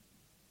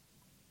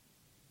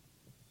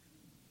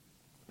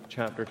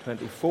chapter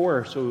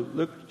 24. So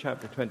Luke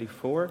chapter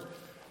 24,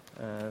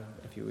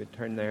 if you would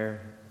turn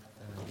there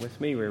with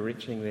me. We're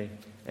reaching the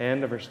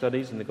end of our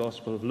studies in the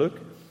Gospel of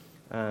Luke,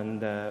 and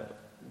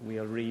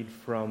we'll read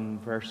from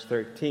verse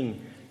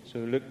 13. So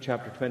Luke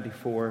chapter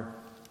 24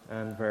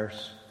 and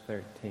verse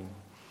 13.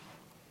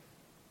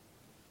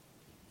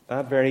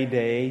 That very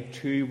day,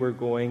 two were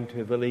going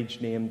to a village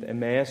named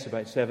Emmaus,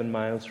 about 7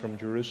 miles from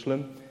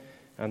Jerusalem,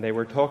 and they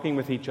were talking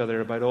with each other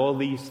about all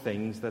these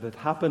things that had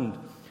happened.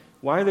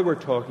 While they were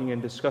talking and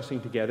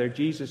discussing together,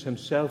 Jesus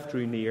himself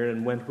drew near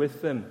and went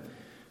with them.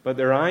 But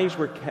their eyes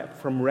were kept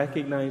from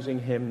recognizing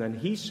him, and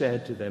he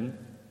said to them,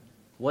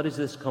 "What is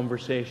this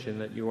conversation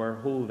that you are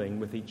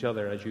holding with each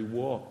other as you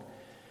walk?"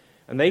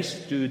 And they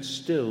stood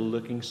still,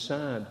 looking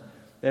sad.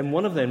 Then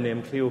one of them,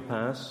 named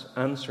Cleopas,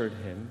 answered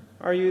him,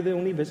 "Are you the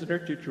only visitor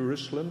to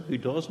Jerusalem who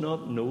does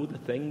not know the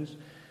things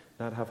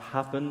that have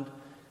happened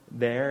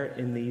there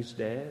in these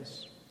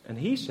days?" And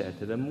he said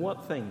to them,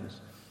 "What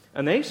things?"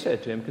 And they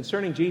said to him,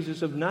 "Concerning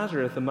Jesus of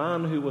Nazareth, a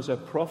man who was a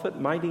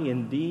prophet, mighty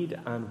in deed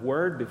and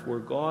word before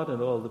God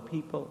and all the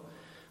people,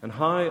 and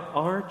how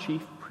our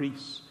chief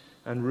priests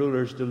and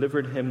rulers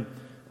delivered him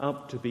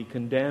up to be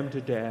condemned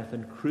to death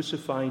and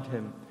crucified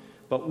him.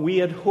 But we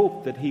had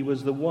hoped that he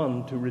was the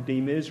one to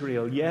redeem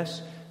Israel.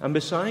 Yes, and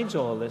besides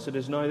all this, it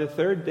is now the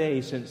third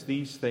day since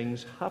these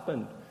things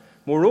happened.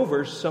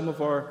 Moreover, some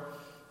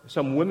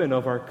women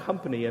of our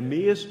company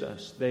amazed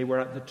us. They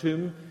were at the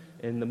tomb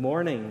in the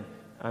morning,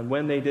 and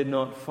when they did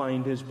not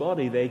find his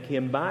body, they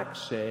came back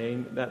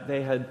saying that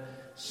they had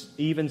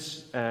even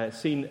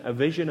seen a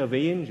vision of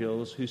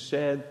angels who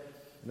said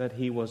that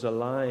he was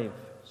alive.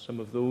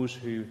 Some of those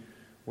who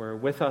were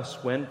with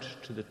us went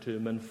to the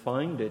tomb and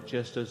found it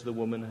just as the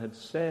woman had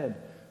said,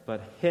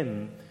 but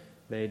him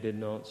they did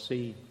not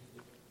see."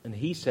 And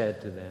he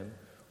said to them,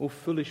 "O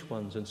foolish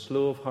ones, and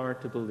slow of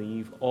heart to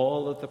believe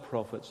all that the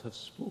prophets have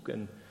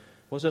spoken.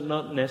 Was it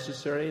not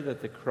necessary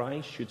that the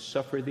Christ should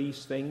suffer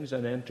these things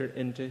and enter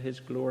into his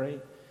glory?"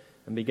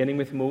 And beginning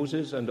with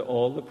Moses and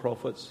all the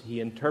prophets,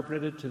 he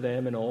interpreted to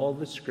them in all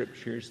the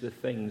scriptures the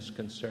things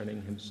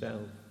concerning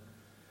himself.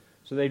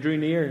 So they drew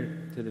near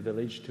to the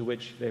village to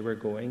which they were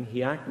going.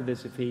 He acted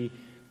as if he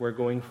were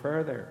going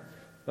further,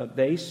 but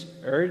they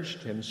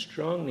urged him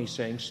strongly,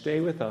 saying,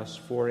 "Stay with us,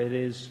 for it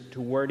is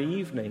toward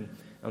evening,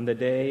 and the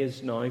day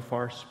is now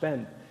far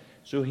spent."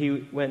 So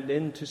he went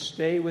in to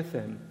stay with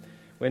them.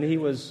 When he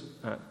was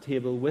at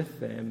table with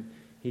them,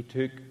 he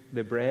took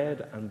the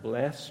bread and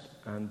blessed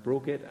and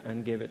broke it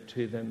and gave it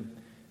to them.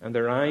 And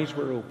their eyes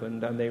were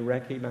opened, and they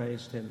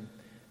recognized him,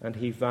 and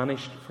he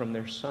vanished from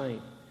their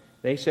sight.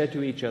 They said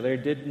to each other,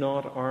 "Did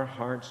not our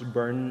hearts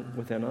burn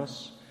within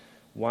us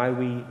while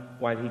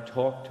he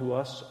talked to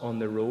us on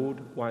the road,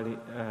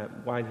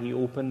 while he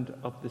opened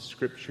up the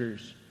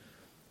Scriptures?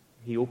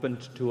 He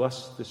opened to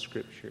us the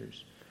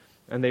Scriptures."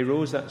 And they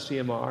rose that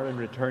same hour and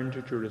returned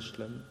to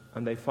Jerusalem.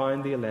 And they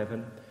found the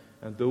 11,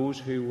 and those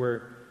who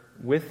were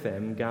with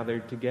them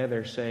gathered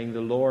together, saying,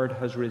 "The Lord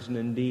has risen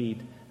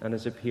indeed, and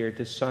has appeared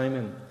to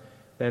Simon."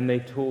 Then they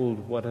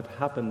told what had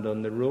happened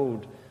on the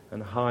road,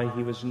 and how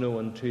he was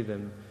known to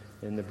them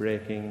in the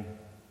breaking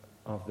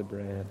of the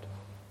bread.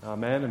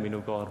 Amen. And we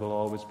know God will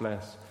always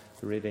bless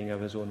the reading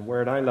of his own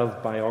word. I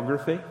love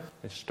biography,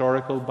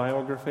 historical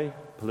biography,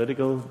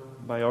 political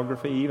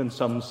biography, even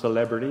some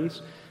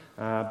celebrities.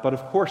 But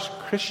of course,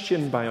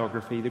 Christian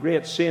biography, the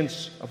great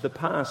saints of the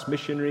past,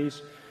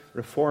 missionaries,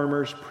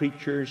 reformers,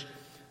 preachers,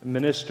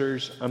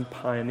 ministers, and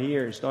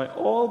pioneers. Now,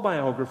 all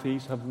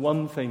biographies have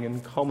one thing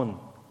in common,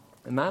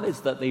 and that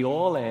is that they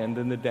all end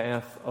in the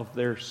death of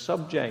their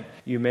subject.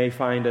 You may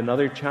find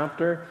another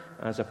chapter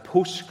as a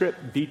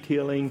postscript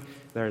detailing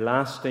their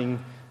lasting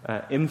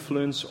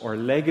influence or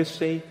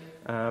legacy,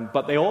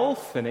 but they all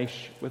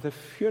finish with a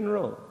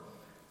funeral.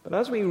 But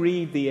as we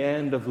read the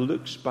end of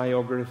Luke's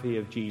biography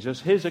of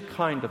Jesus, his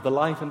account of the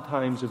life and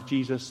times of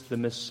Jesus the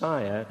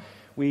Messiah,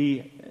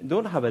 we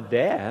don't have a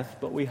death,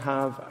 but we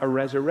have a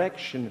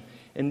resurrection.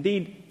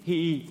 Indeed,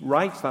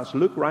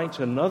 Luke writes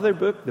another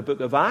book, the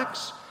book of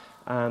Acts,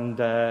 and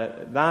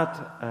that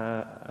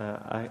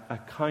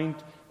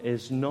account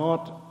is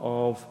not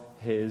of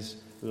his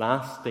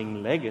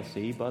lasting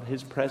legacy, but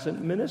his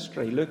present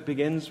ministry. Luke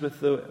begins with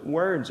the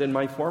words, "In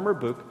my former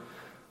book,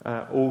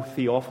 O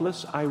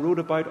Theophilus, I wrote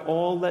about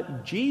all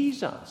that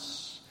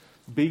Jesus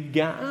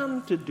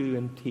began to do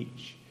and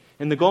teach."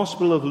 In the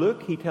Gospel of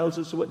Luke, he tells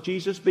us what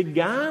Jesus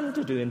began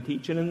to do and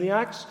teach. And in the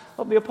Acts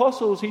of the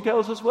Apostles, he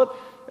tells us what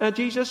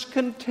Jesus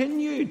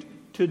continued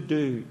to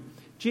do.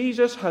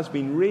 Jesus has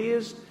been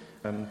raised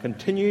and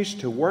continues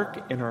to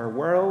work in our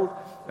world,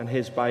 and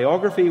his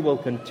biography will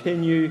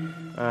continue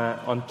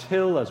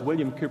until, as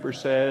William Cooper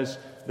says,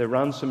 the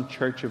ransomed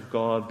church of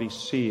God be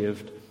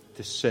saved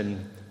to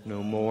sin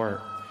no more.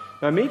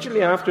 Now,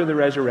 immediately after the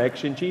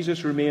resurrection,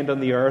 Jesus remained on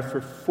the earth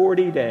for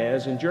 40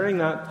 days, and during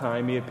that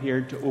time he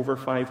appeared to over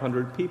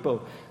 500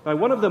 people. Now,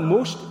 one of the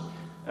most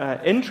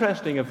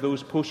interesting of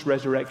those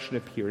post-resurrection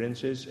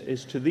appearances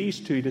is to these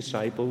two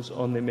disciples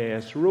on the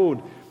Emmaus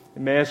Road.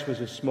 Emmaus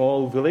was a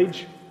small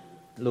village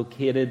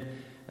located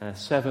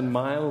 7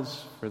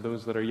 miles, for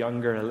those that are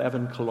younger,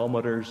 11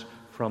 kilometers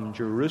from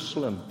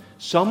Jerusalem.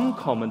 Some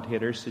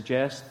commentators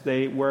suggest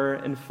they were,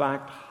 in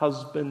fact,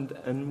 husband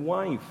and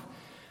wife.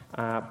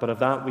 But of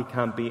that we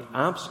can't be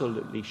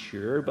absolutely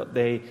sure. But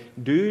they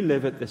do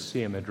live at the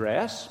same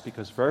address,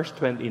 because verse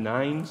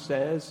 29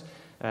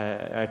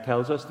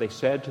 tells us, they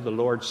said to the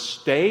Lord,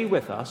 "Stay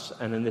with us."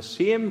 And in the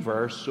same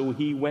verse, so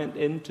he went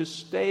in to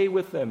stay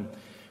with them.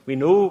 We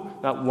know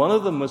that one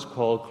of them was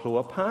called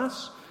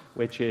Clopas,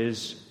 which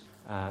is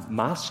a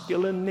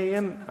masculine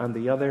name, and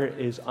the other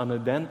is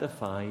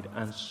unidentified,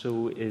 and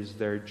so is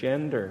their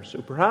gender.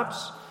 So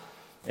perhaps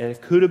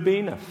it could have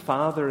been a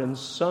father and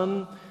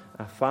son,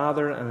 a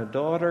father and a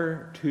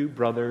daughter, 2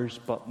 brothers,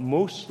 but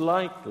most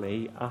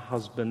likely a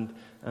husband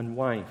and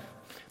wife.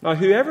 Now,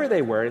 whoever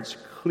they were, it's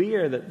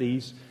clear that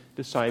these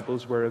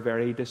disciples were a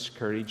very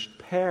discouraged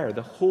pair.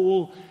 The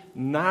whole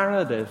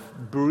narrative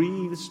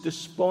breathes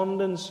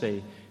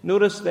despondency.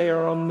 Notice they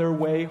are on their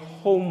way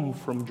home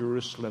from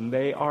Jerusalem.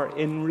 They are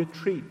in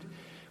retreat.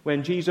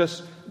 When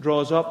Jesus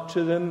draws up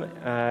to them,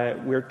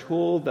 we're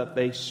told that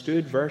they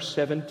stood, verse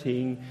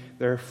 17,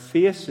 their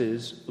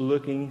faces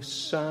looking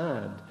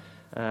sad.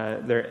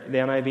 The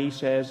NIV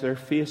says their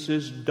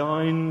faces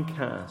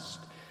downcast,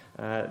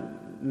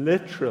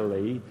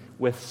 literally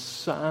with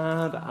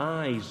sad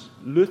eyes.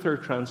 Luther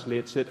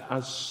translates it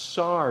as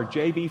sour.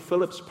 J.B.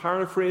 Phillips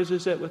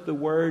paraphrases it with the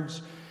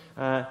words,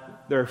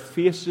 their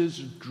faces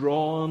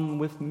drawn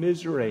with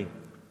misery.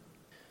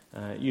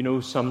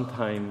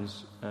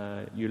 Sometimes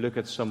you look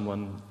at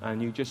someone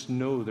and you just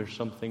know there's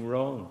something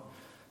wrong.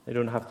 They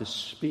don't have to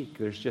speak.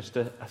 There's just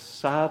a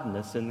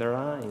sadness in their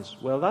eyes.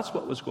 Well, that's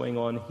what was going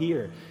on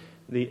here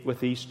with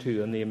these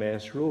two on the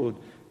Emmaus Road.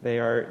 They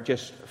are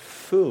just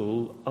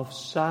full of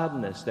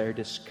sadness. They're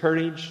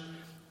discouraged,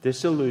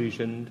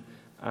 disillusioned,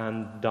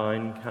 and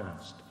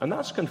downcast. And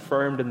that's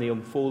confirmed in the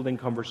unfolding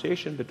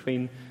conversation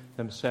between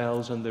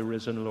themselves and the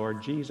risen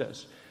Lord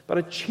Jesus. But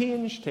a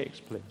change takes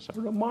place,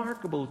 a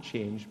remarkable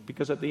change,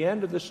 because at the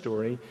end of the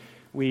story,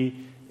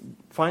 we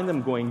find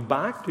them going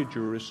back to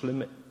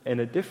Jerusalem in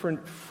a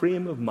different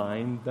frame of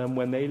mind than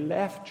when they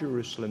left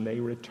Jerusalem. They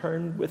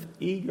returned with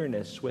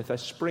eagerness, with a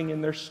spring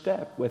in their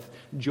step, with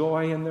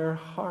joy in their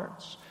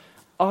hearts,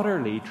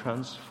 utterly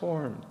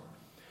transformed.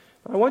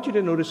 I want you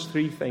to notice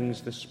 3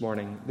 things this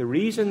morning: the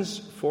reasons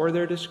for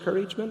their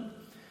discouragement,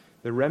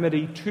 the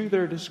remedy to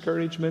their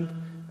discouragement,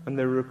 and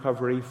the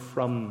recovery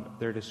from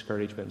their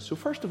discouragement. So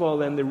first of all,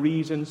 then, the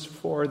reasons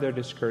for their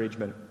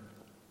discouragement.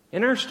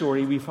 In our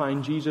story, we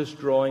find Jesus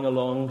drawing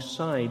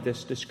alongside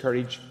this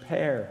discouraged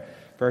pair.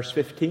 Verse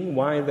 15,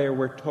 while they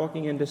were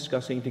talking and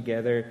discussing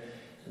together,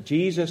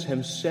 Jesus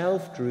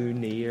himself drew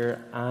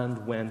near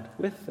and went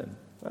with them.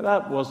 Now,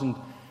 that wasn't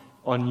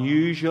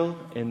unusual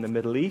in the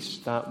Middle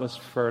East. That was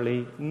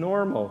fairly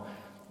normal.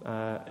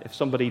 If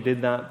somebody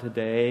did that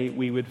today,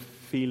 we would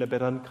feel a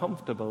bit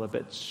uncomfortable, a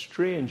bit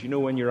strange. You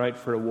know, when you're out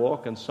for a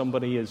walk and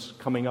somebody is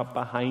coming up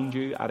behind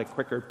you at a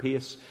quicker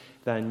pace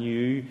than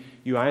you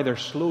either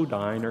slow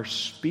down or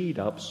speed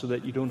up so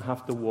that you don't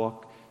have to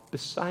walk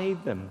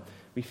beside them.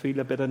 We feel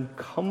a bit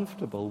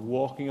uncomfortable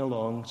walking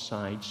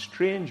alongside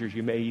strangers.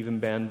 You may even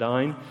bend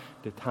down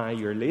to tie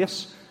your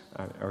lace,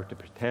 or to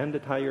pretend to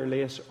tie your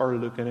lace, or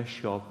look in a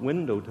shop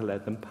window to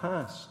let them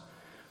pass.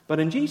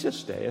 But in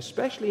Jesus' day,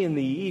 especially in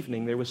the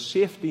evening, there was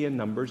safety in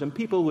numbers, and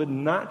people would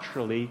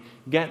naturally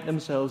get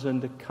themselves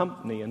into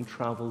company and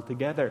travel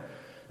together.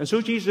 And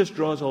so Jesus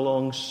draws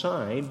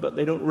alongside, but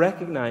they don't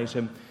recognize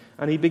him.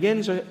 And he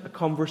begins a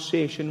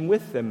conversation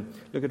with them.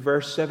 Look at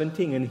verse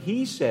 17. And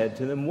he said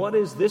to them, "What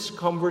is this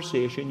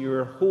conversation you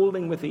are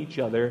holding with each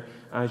other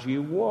as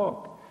you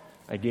walk?"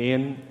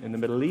 Again, in the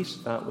Middle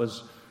East, that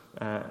was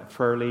a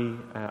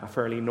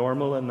fairly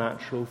normal and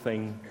natural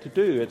thing to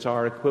do. It's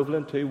our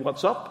equivalent to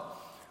what's up,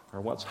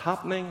 or what's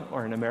happening,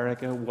 or in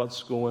America,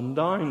 what's going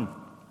down.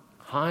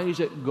 "How's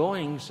it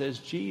going?" says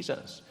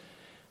Jesus.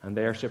 And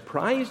they're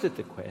surprised at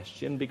the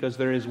question, because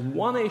there is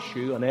one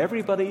issue on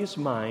everybody's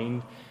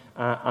mind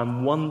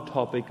and one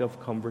topic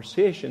of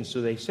conversation. So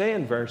they say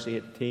in verse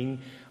 18,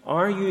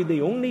 "Are you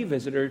the only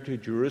visitor to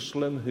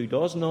Jerusalem who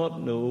does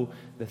not know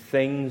the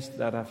things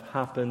that have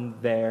happened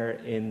there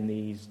in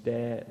these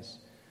days?"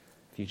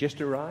 Have you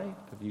just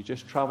arrived? Have you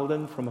just traveled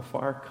in from a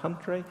far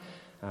country?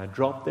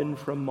 Dropped in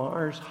from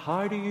Mars?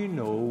 How do you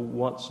know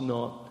what's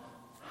not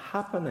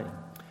happening?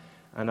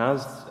 And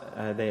as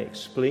they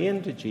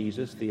explain to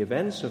Jesus the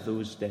events of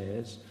those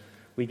days,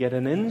 we get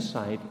an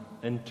insight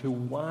into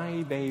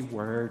why they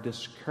were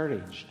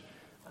discouraged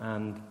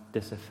and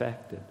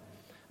disaffected.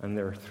 And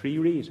there are 3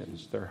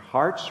 reasons. Their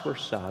hearts were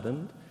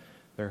saddened,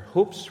 their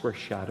hopes were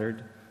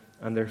shattered,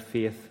 and their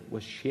faith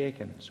was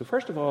shaken. So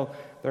first of all,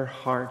 their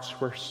hearts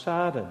were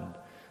saddened.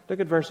 Look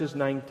at verses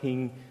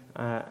 19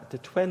 to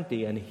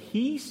 20. "And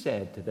he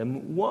said to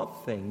them,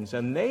 'What things?'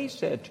 And they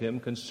said to him,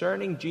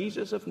 'Concerning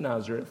Jesus of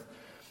Nazareth,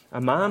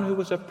 a man who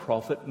was a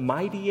prophet,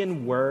 mighty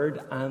in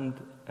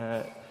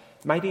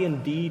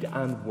deed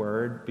and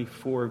word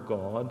before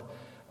God,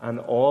 and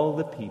all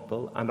the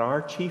people, and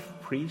our chief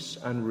priests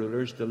and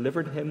rulers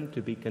delivered him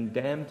to be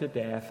condemned to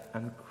death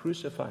and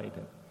crucified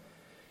him.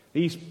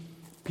 These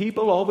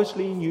people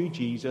obviously knew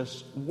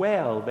Jesus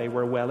well. They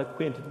were well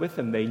acquainted with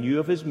him. They knew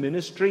of his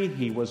ministry.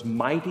 He was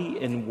mighty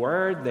in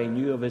word. They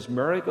knew of his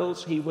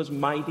miracles. He was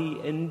mighty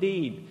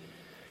indeed.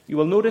 You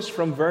will notice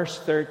from verse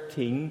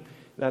 13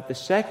 that the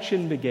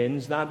section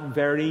begins that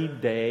very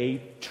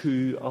day,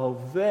 two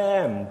of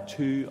them.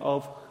 Two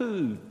of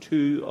who?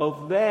 Two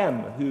of them.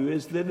 Who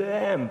is the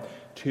them?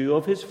 Two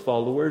of his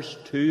followers,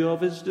 two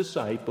of his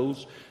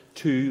disciples,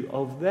 two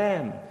of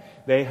them.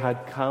 They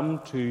had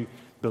come to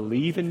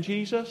believe in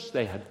Jesus.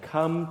 They had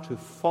come to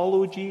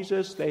follow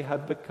Jesus. They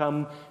had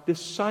become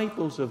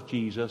disciples of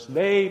Jesus.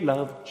 They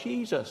loved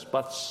Jesus.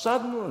 But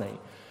suddenly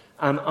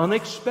and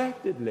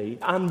unexpectedly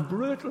and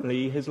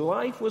brutally, his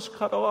life was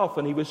cut off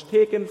and he was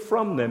taken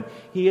from them.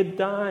 He had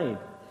died.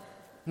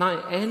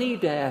 Now, any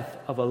death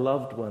of a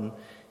loved one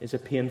is a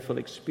painful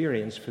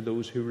experience for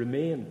those who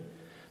remain.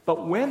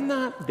 But when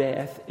that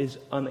death is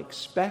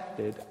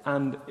unexpected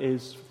and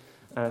is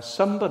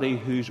somebody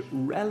who's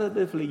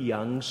relatively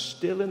young,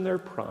 still in their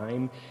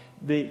prime,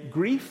 the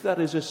grief that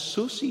is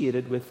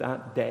associated with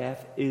that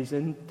death is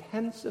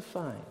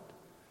intensified.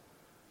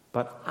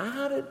 But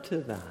added to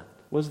that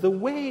was the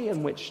way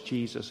in which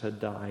Jesus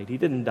had died. He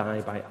didn't die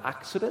by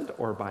accident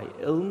or by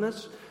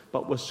illness,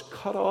 but was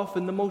cut off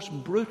in the most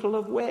brutal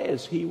of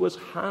ways. He was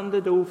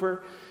handed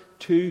over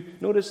to,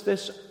 notice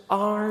this,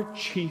 our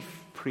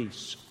chief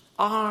priests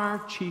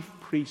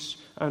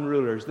and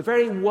rulers, the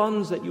very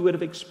ones that you would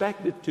have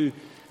expected to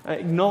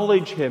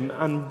acknowledge him,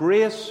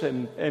 embrace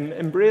him,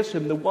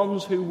 the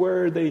ones who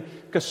were the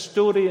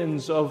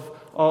custodians of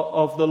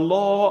the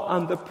law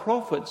and the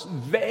prophets.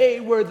 They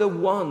were the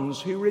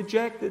ones who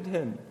rejected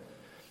him.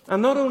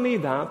 And not only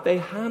that, they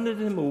handed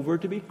him over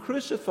to be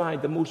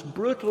crucified, the most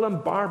brutal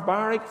and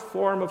barbaric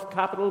form of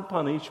capital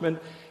punishment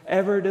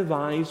ever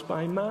devised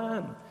by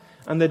man.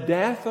 And the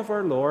death of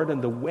our Lord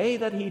and the way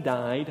that he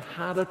died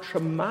had a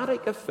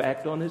traumatic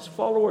effect on his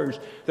followers.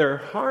 Their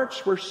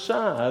hearts were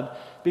sad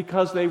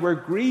because they were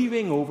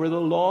grieving over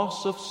the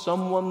loss of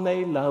someone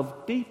they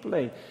loved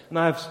deeply. And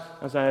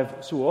as I have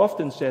so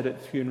often said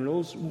at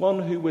funerals,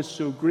 one who was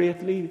so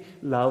greatly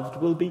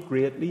loved will be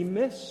greatly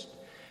missed.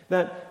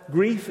 That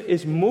grief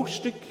is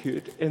most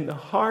acute in the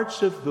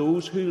hearts of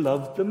those who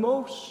love the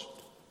most.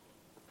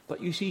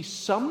 But you see,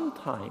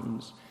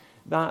 sometimes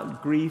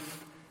that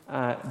grief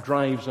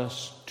drives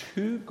us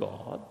to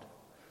God,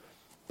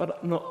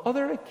 but on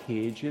other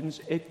occasions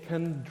it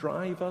can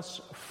drive us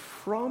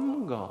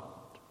from God,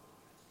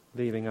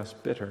 leaving us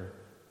bitter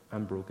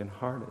and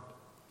broken-hearted.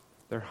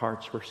 Their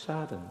hearts were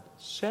saddened.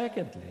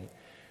 Secondly,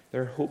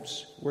 their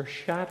hopes were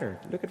shattered.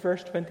 Look at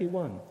verse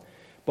 21.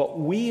 But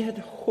we had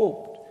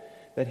hoped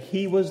that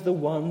he was the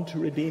one to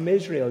redeem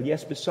Israel.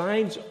 Yes,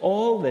 besides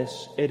all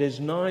this, it is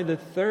now the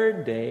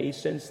third day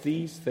since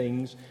these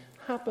things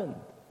happened.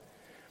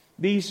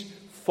 These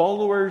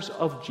followers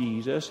of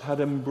Jesus had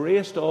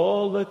embraced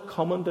all the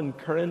common and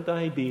current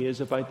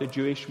ideas about the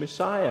Jewish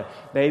Messiah.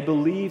 They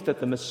believed that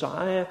the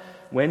Messiah,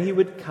 when he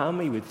would come,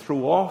 he would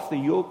throw off the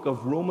yoke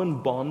of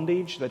Roman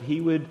bondage, that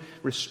he would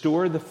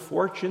restore the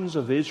fortunes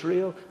of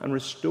Israel and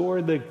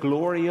restore the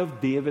glory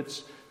of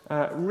David's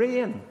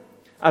reign.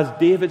 As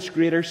David's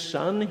greater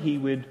son, he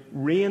would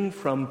reign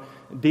from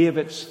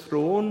David's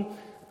throne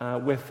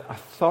with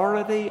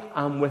authority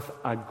and with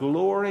a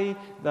glory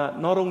that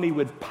not only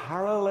would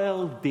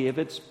parallel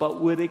David's, but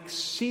would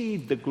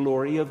exceed the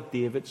glory of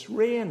David's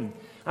reign.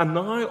 And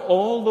now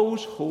all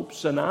those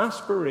hopes and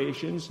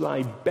aspirations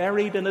lie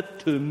buried in a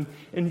tomb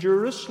in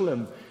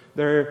Jerusalem.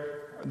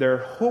 Their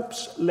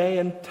hopes lay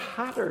in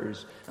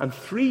tatters. And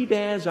 3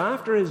 days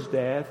after his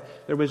death,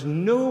 there was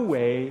no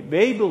way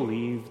they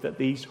believed that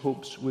these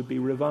hopes would be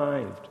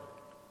revived.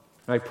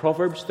 Now,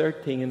 Proverbs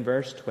 13 and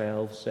verse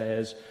 12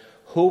 says,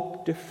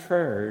 hope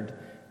deferred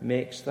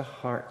makes the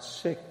heart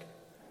sick.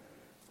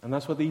 And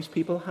that's what these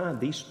people had.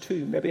 These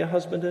two, maybe a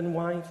husband and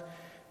wife,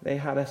 they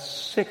had a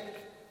sick,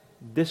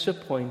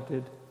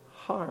 disappointed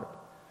heart.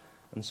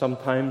 And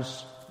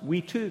sometimes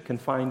we too can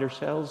find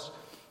ourselves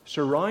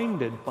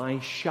surrounded by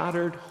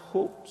shattered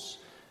hopes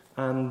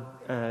and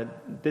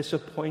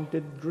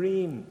disappointed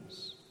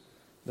dreams.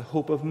 The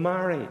hope of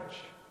marriage,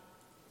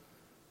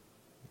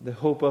 the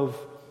hope of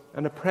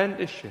an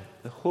apprenticeship,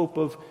 the hope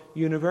of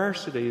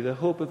university, the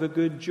hope of a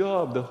good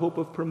job, the hope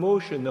of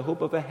promotion, the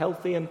hope of a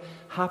healthy and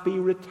happy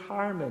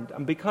retirement.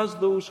 And because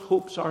those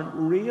hopes aren't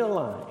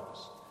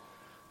realized,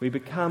 we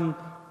become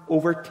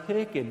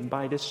overtaken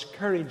by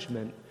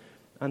discouragement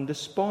and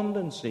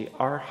despondency.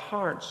 Our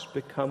hearts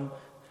become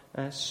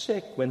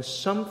sick when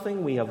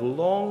something we have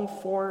longed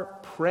for,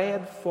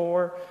 prayed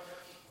for,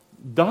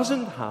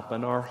 doesn't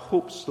happen. Our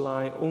hopes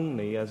lie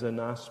only as an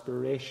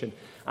aspiration,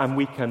 and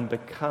we can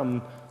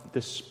become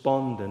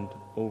despondent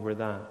over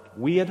that.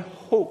 We had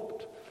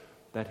hoped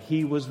that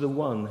he was the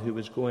one who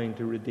was going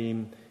to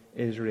redeem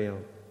Israel.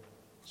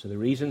 So the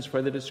reasons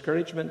for the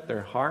discouragement: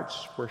 their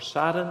hearts were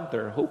saddened,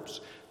 their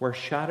hopes were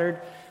shattered,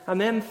 and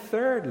then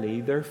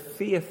thirdly, their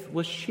faith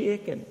was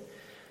shaken.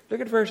 Look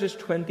at verses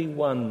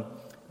 21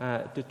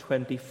 to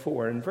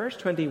 24. In verse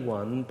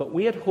 21, "But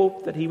we had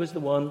hoped that he was the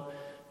one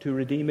to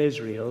redeem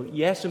Israel.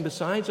 Yes, and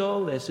besides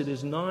all this, it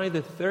is now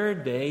the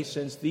third day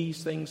since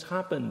these things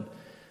happened.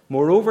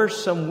 Moreover,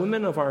 some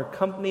women of our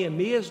company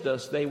amazed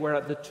us. They were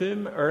at the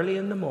tomb early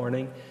in the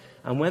morning,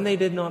 and when they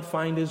did not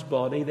find his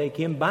body, they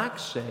came back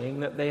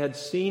saying that they had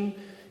seen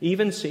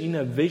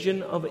a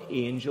vision of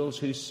angels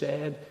who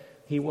said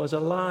he was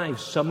alive.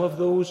 Some of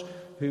those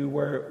who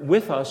were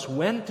with us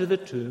went to the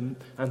tomb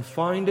and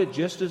found it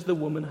just as the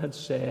woman had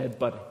said,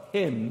 but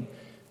him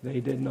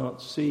they did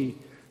not see."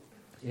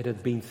 It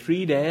had been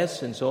 3 days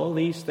since all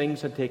these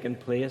things had taken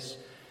place,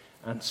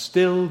 and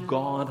still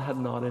God had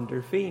not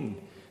intervened.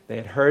 They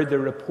had heard the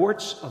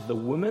reports of the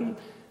woman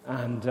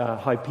and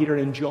how Peter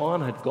and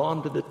John had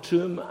gone to the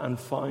tomb and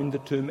found the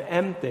tomb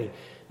empty.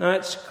 Now,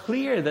 it's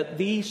clear that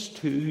these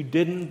two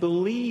didn't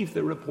believe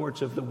the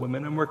reports of the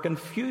women and were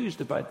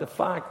confused about the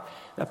fact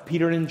that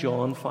Peter and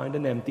John found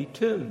an empty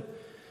tomb.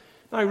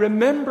 Now,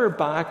 remember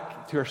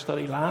back to our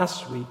study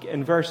last week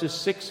in verses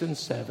 6 and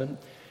 7,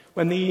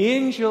 when the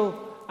angel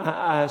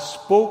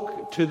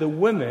spoke to the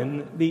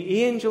women,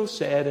 the angel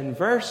said in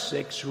verse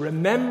 6,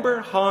 "Remember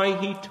how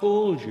he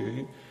told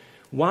you,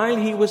 while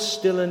he was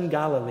still in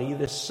Galilee,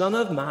 the Son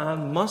of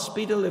Man must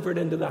be delivered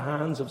into the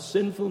hands of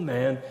sinful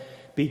men,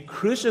 be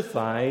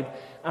crucified,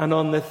 and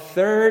on the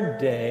third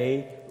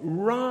day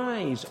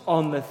rise."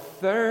 On the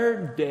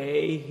third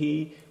day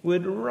he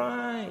would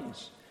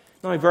rise.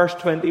 Now, verse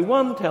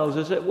 21 tells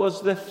us it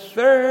was the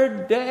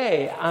third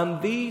day,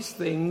 and these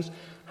things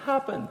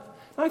happened.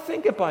 Now,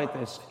 think about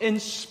this. In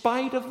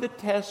spite of the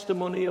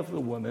testimony of the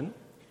woman,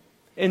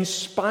 in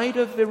spite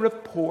of the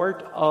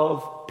report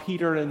of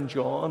Peter and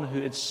John,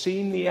 who had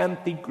seen the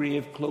empty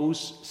grave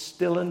clothes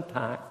still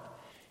intact,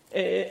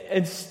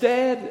 in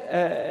spite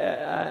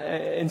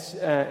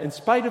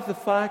of the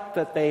fact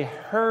that they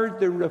heard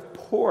the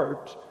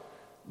report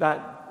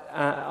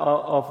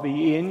of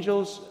the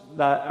angel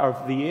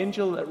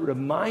that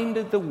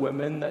reminded the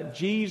women that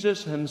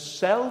Jesus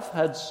himself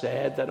had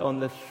said that on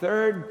the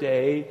third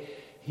day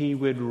he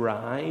would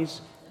rise,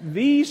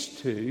 these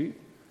two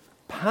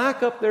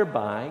pack up their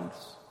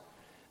bags,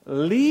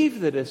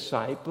 leave the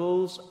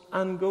disciples,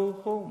 and go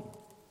home.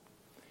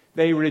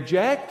 They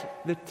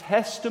reject the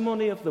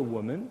testimony of the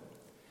woman.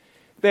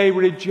 They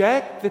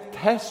reject the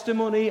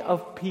testimony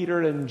of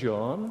Peter and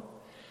John.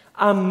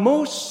 And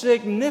most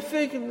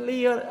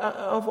significantly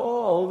of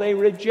all, they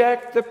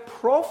reject the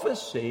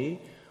prophecy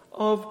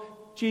of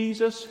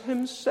Jesus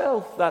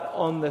himself, that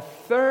on the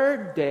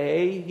third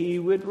day he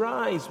would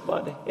rise.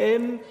 But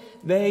him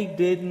they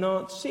did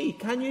not see.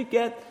 Can you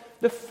get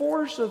the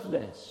force of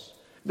this?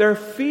 Their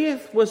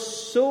faith was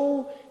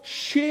so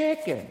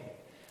shaken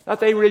that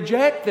they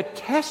reject the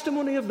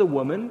testimony of the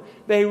woman,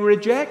 they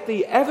reject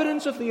the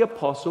evidence of the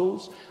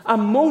apostles,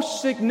 and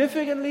most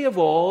significantly of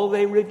all,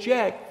 they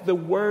reject the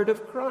word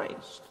of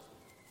Christ.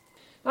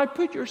 Now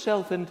put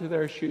yourself into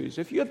their shoes.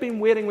 If you had been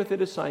waiting with the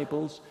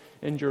disciples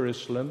in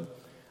Jerusalem,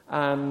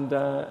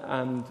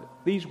 and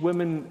these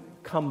women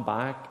come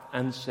back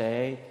and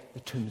say,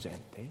 "The tomb's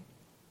empty,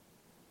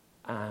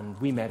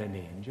 and we met an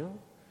angel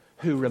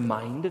who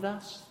reminded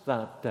us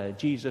that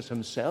Jesus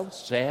himself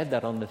said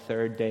that on the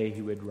third day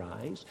he would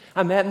rise."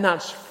 And then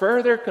that's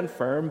further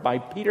confirmed by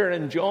Peter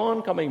and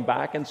John coming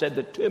back and said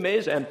the tomb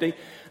is empty.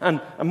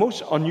 And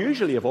most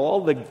unusually of all,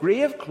 the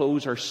grave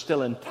clothes are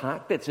still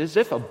intact. It's as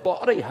if a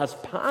body has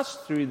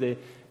passed through the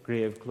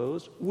grave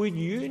clothes. Would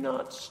you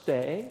not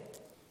stay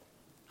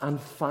and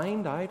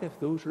find out if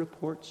those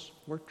reports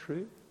were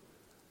true?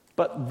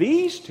 But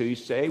these two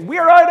say,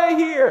 "We're out of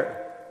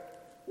here.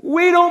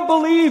 We don't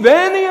believe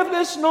any of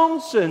this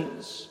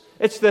nonsense.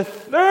 It's the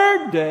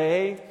third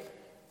day,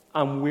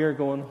 and we're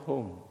going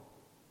home."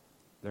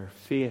 Their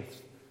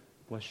faith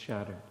was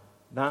shattered.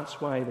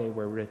 That's why they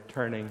were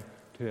returning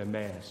to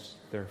Emmaus.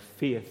 Their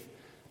faith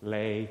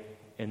lay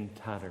in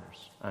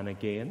tatters. And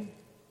again,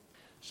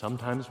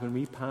 sometimes when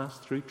we pass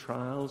through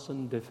trials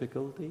and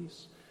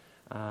difficulties,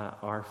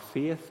 our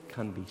faith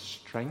can be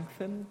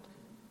strengthened,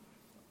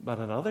 but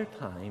at other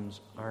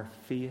times our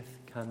faith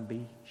can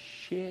be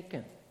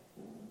shaken.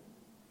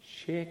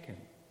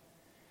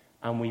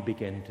 And we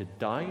begin to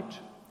doubt,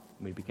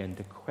 we begin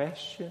to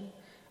question,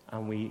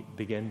 and we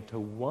begin to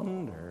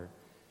wonder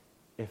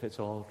if it's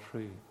all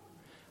true.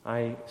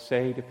 I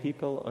say to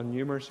people on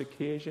numerous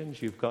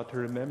occasions, you've got to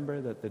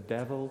remember that the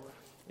devil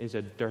is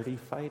a dirty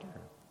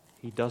fighter.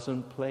 He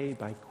doesn't play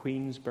by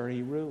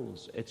Queensberry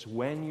rules. It's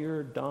when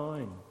you're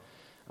down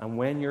and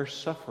when you're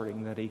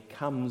suffering that he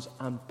comes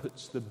and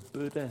puts the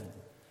boot in.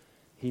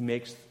 He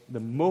makes the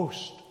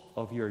most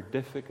of your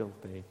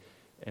difficulty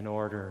in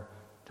order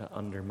to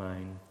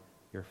undermine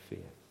your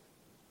faith.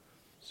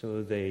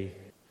 So the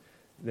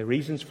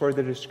reasons for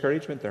the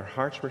discouragement, their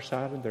hearts were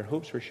saddened, their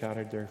hopes were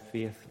shattered, their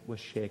faith was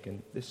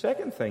shaken. The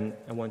second thing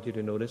I want you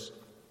to notice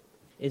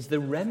is the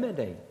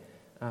remedy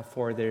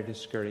for their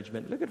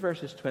discouragement. Look at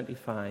verses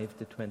 25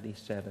 to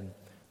 27.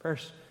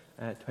 Verse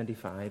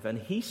 25, "And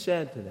he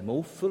said to them,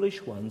 O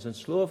foolish ones, and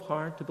slow of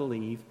heart to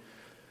believe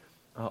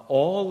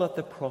all that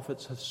the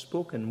prophets have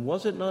spoken.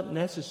 Was it not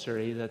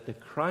necessary that the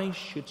Christ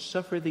should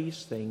suffer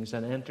these things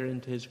and enter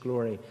into his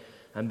glory?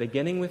 And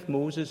beginning with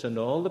Moses and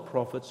all the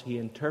prophets, he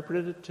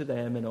interpreted to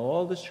them in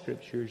all the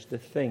scriptures the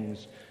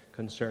things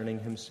concerning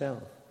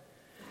himself.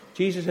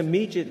 Jesus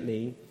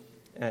immediately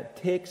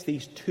takes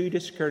these two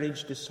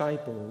discouraged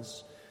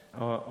disciples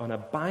on a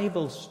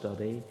Bible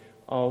study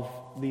of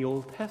the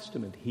Old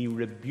Testament. He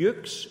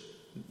rebukes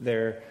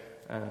their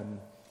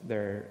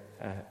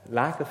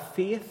lack of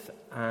faith,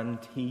 and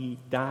he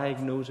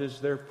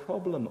diagnoses their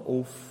problem.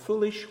 O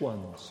foolish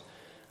ones,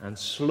 and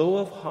slow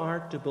of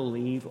heart to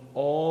believe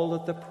all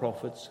that the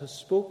prophets have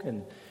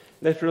spoken.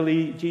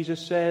 Literally, Jesus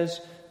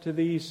says to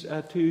these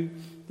two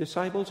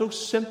disciples, O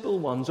simple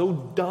ones, O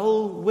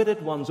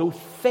dull-witted ones, O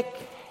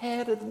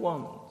thick-headed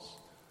ones,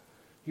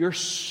 you're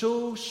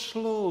so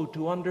slow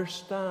to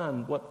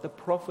understand what the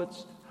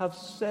prophets have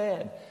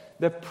said.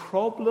 The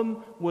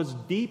problem was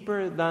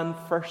deeper than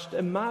first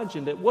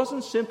imagined. It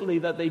wasn't simply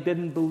that they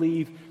didn't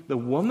believe the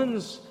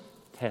woman's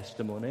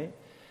testimony.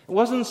 It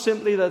wasn't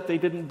simply that they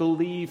didn't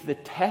believe the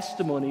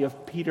testimony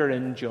of Peter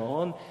and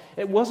John.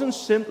 It wasn't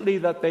simply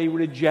that they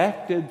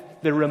rejected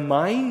the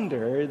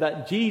reminder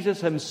that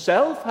Jesus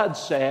himself had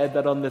said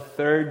that on the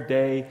third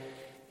day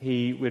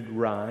he would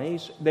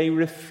rise. They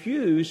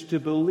refused to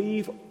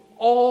believe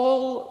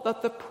all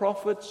that the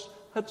prophets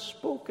had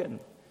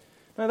spoken.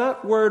 Now,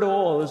 that word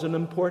all is an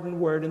important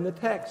word in the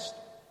text.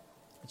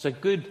 It's a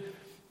good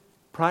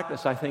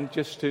practice, I think,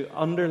 just to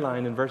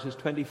underline in verses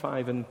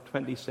 25 and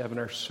 27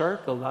 or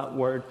circle that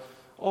word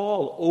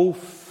all. O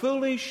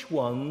foolish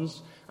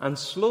ones, and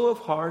slow of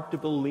heart to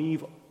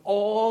believe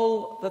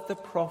all that the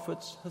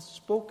prophets have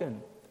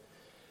spoken.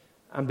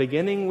 And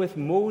beginning with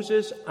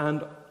Moses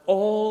and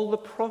all the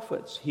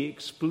prophets, he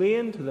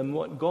explained to them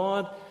what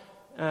God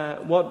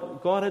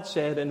had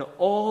said in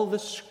all the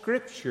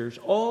scriptures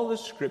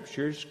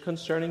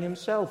concerning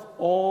himself.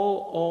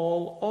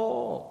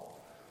 All.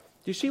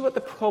 Do you see what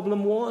the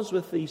problem was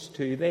with these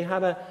two? They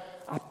had a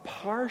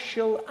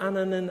partial and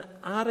an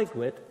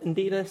inadequate,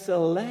 indeed a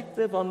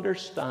selective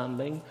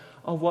understanding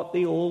of what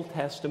the Old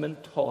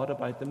Testament taught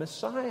about the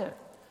Messiah.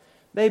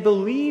 They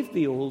believed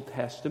the Old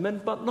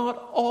Testament, but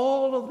not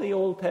all of the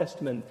Old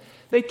Testament.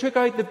 They took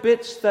out the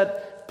bits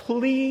that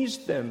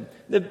pleased them,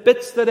 the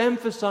bits that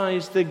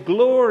emphasized the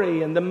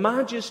glory and the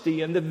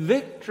majesty and the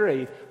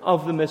victory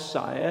of the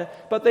Messiah,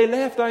 but they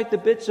left out the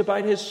bits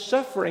about his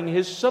suffering,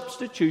 his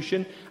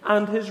substitution,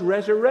 and his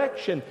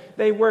resurrection.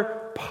 They were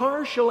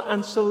partial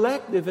and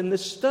selective in the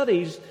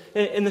studies,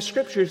 in the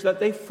scriptures that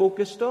they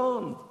focused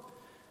on.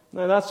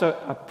 Now, that's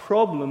a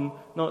problem,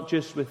 not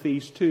just with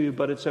these two,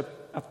 but it's a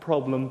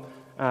problem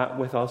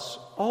with us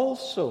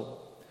also,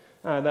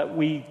 that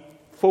we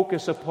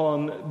focus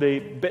upon the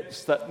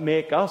bits that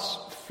make us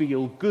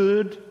feel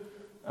good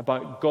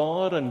about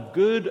God and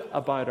good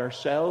about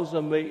ourselves,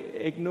 and we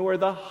ignore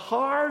the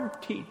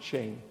hard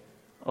teaching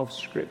of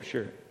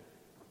Scripture.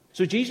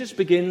 So Jesus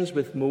begins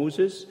with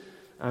Moses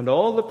and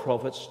all the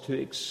prophets to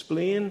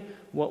explain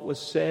what was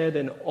said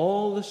in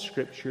all the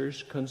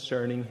Scriptures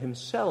concerning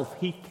himself.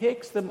 He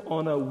takes them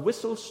on a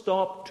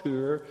whistle-stop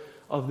tour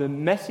of the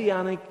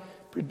messianic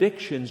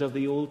predictions of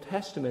the Old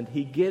Testament.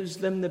 He gives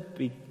them the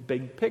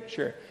big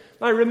picture.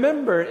 Now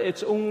remember,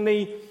 it's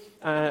only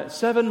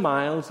 7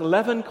 miles,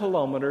 11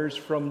 kilometers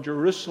from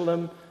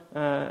Jerusalem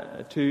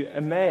to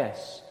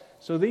Emmaus.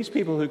 So these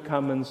people who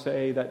come and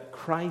say that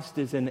Christ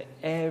is in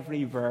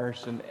every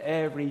verse and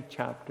every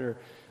chapter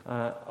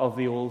of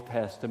the Old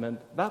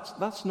Testament,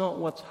 that's not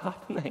what's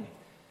happening.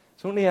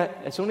 It's only a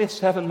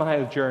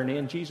 7-mile journey,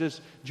 and Jesus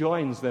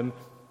joins them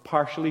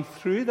partially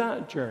through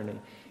that journey.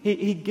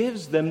 He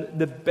gives them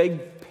the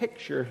big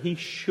picture. He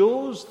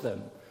shows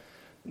them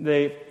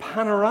the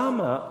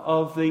panorama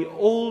of the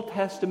Old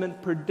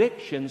Testament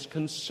predictions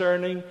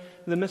concerning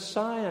the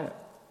Messiah.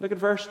 Look at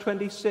verse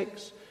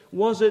 26.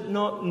 Was it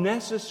not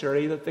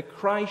necessary that the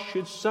Christ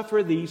should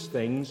suffer these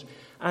things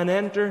and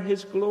enter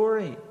his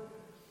glory?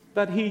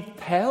 That he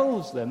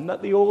tells them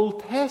that the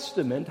Old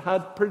Testament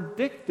had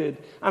predicted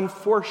and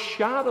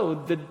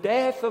foreshadowed the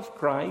death of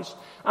Christ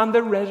and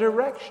the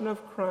resurrection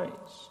of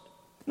Christ.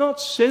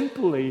 Not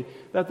simply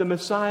that the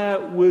Messiah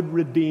would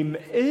redeem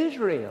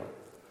Israel,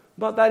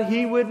 but that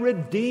he would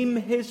redeem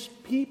his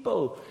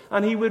people,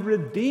 and he would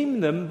redeem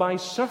them by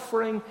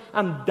suffering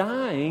and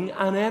dying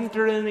and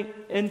entering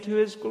into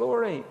his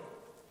glory.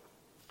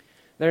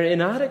 Their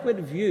inadequate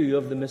view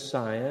of the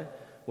Messiah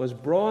was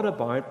brought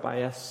about by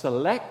a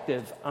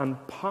selective and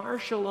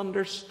partial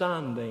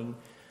understanding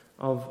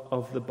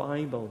of the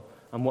Bible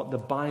and what the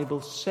Bible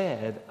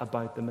said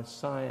about the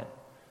Messiah.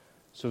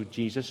 So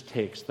Jesus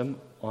takes them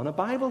on a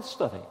Bible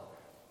study,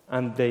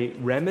 and the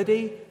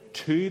remedy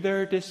to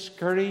their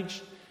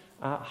discouraged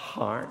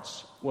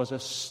hearts was a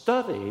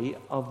study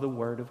of the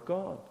Word of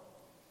God.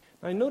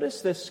 Now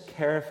notice this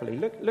carefully.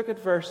 Look at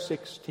verse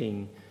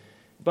 16.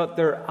 But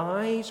their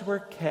eyes were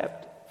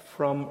kept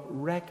from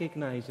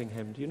recognizing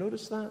him. Do you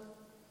notice that?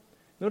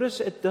 Notice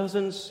it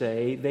doesn't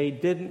say they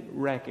didn't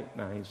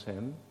recognize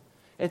him.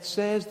 It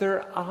says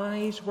their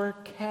eyes were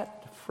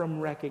kept from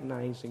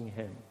recognizing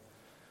him.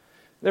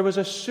 There was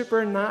a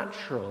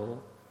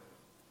supernatural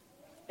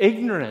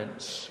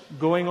ignorance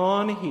going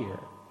on here,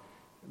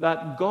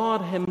 that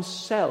God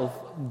himself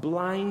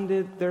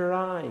blinded their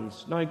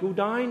eyes. Now go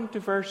down to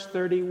verse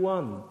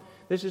 31.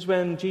 This is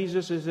when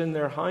Jesus is in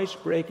their house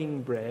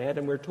breaking bread,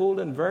 and we're told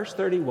in verse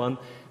 31,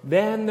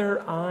 then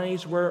their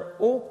eyes were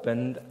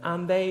opened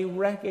and they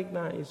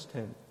recognized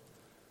him.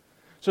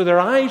 So their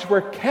eyes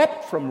were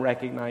kept from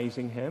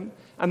recognizing him,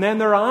 and then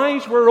their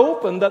eyes were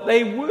opened that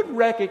they would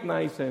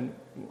recognize him.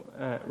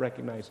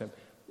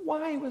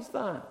 Why was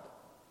that?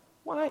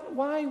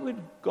 Why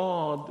would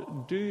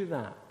God do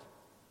that?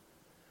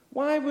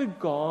 Why would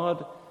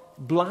God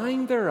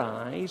blind their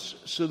eyes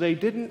so they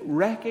didn't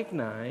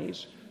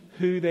recognize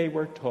who they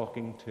were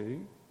talking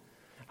to,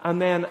 and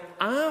then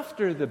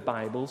after the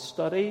Bible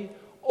study,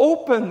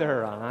 open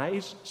their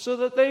eyes so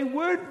that they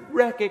would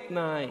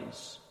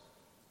recognize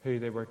who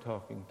they were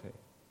talking to?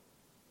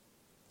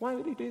 Why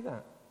would he do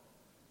that?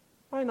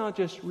 Why not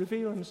just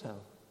reveal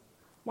himself?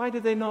 Why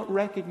did they not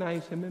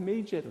recognize him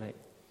immediately?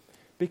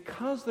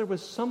 Because there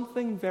was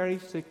something very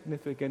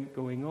significant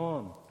going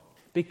on.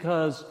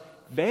 Because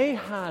they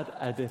had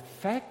a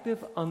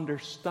defective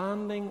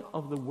understanding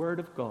of the Word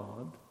of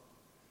God.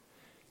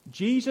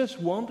 Jesus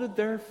wanted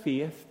their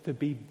faith to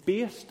be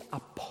based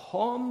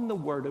upon the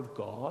Word of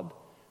God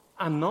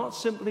and not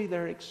simply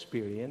their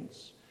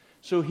experience.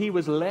 So he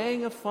was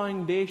laying a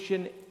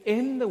foundation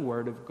in the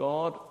Word of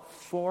God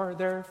for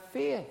their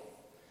faith.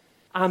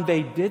 And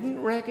they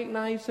didn't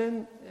recognize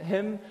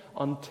him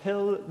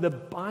until the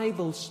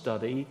Bible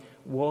study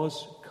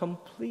was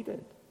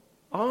completed.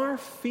 Our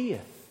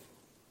faith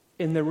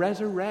in the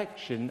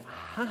resurrection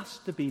has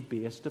to be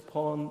based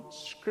upon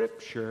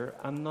Scripture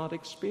and not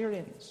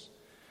experience.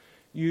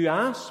 You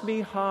ask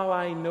me how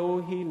I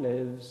know he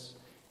lives.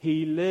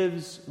 He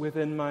lives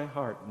within my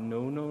heart.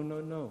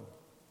 No.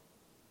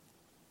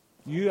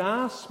 You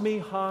ask me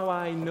how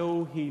I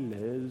know he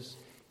lives.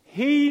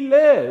 He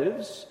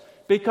lives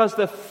because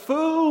the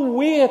full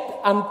weight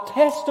and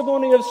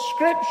testimony of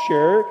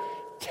Scripture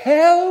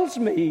tells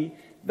me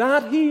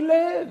that he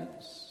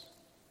lives.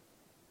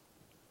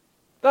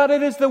 That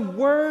it is the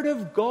Word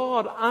of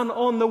God, and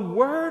on the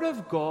Word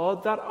of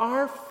God that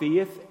our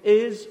faith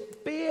is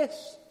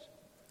based.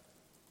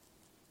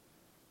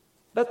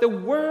 That the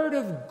Word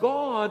of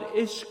God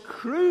is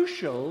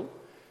crucial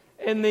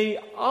in the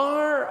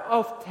hour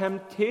of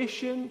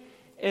temptation,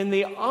 in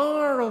the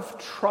hour of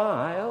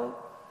trial,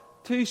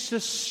 to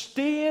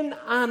sustain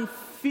and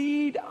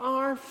feed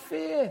our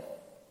faith.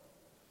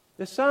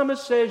 The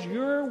psalmist says,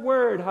 your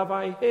word have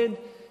I hid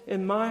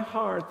in my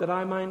heart that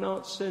I might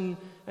not sin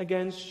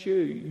against you.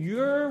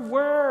 Your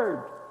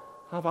word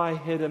have I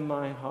hid in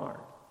my heart.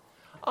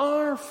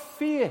 Our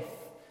faith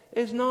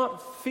is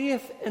not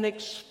faith in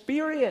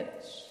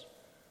experience.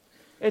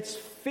 It's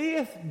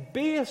faith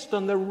based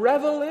on the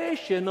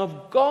revelation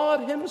of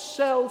God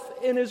himself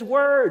in his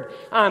word.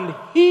 And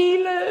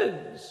he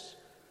lives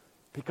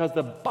because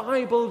the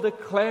Bible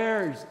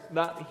declares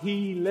that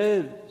he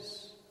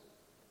lives.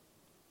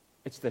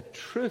 It's the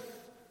truth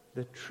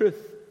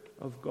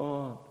of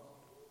God.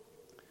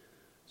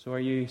 So are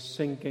you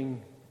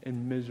sinking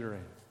in misery?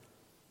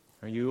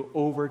 Are you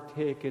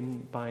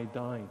overtaken by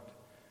doubt?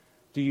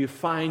 Do you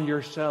find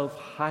yourself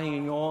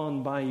hanging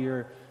on by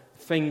your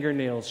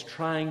fingernails,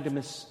 trying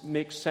to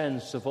make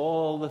sense of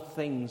all the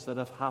things that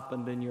have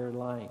happened in your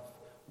life?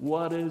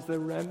 What is the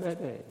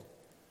remedy?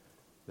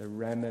 The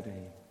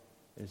remedy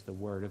is the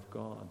Word of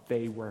God.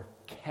 They were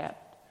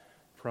kept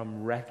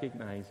from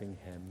recognizing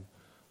him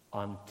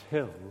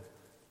until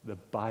the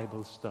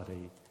Bible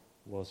study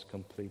was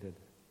completed.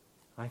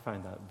 I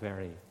find that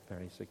very,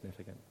 very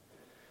significant.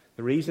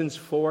 The reasons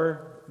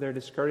for their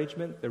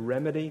discouragement, the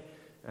remedy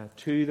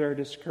to their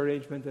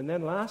discouragement, and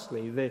then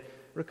lastly, the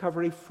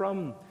recovery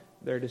from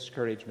their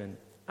discouragement.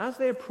 As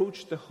they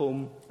approached the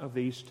home of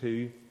these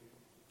two,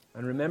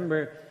 and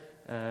remember,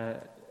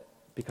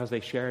 because they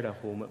shared a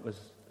home, it was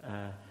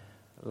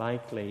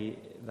likely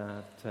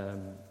that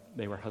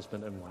they were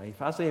husband and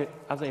wife. As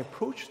they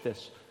approached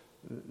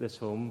this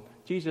home,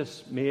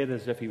 Jesus made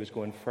as if he was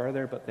going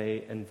further, but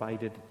they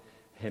invited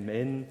him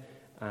in,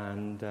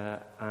 and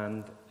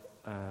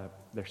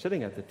they're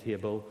sitting at the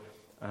table,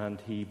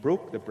 and he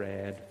broke the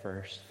bread,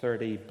 verse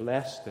 30,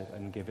 blessed it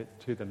and gave it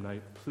to them. Now,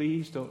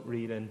 please don't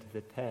read into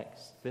the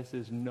text. This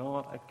is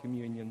not a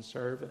communion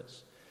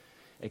service.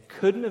 It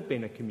couldn't have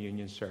been a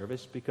communion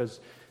service because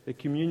the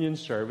communion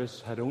service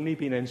had only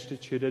been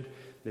instituted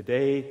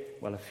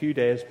a few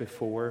days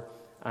before,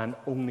 and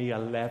only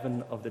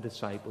 11 of the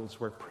disciples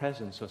were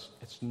present. So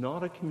it's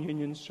not a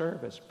communion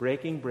service.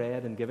 Breaking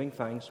bread and giving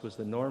thanks was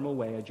the normal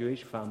way a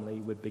Jewish family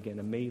would begin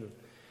a meal.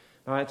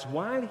 Now, it's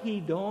while he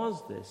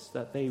does this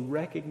that they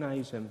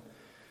recognize him.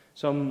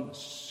 Some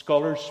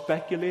scholars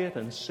speculate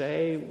and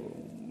say,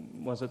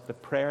 was it the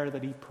prayer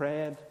that he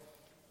prayed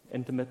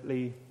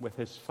intimately with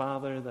his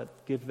Father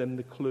that gave them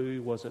the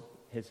clue? Was it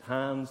his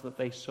hands that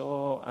they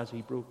saw as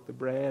he broke the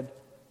bread?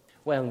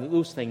 Well,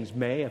 those things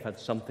may have had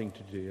something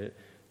to do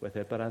with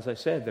it, but as I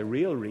said, the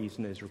real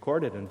reason is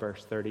recorded in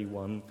verse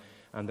 31,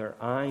 and their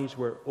eyes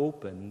were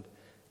opened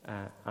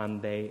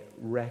and they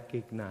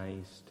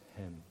recognized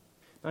him.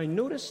 Now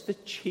notice the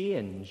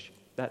change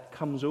that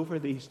comes over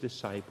these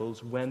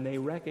disciples when they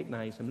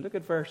recognize him. Look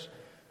at verse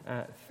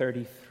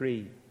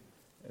 33.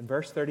 In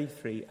verse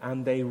 33,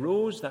 and they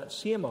rose that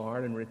same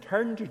hour and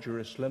returned to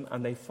Jerusalem,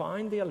 and they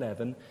found the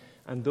 11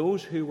 and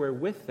those who were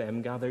with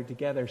them gathered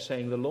together,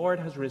 saying, the Lord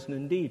has risen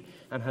indeed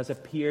and has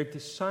appeared to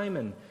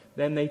Simon.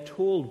 Then they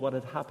told what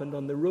had happened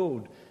on the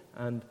road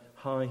and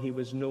how he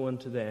was known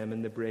to them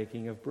in the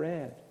breaking of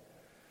bread.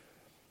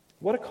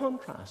 What a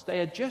contrast. They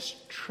had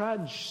just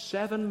trudged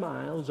 7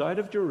 miles out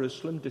of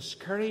Jerusalem,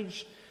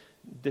 discouraged,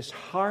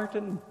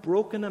 disheartened,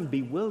 broken and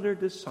bewildered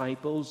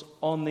disciples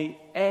on the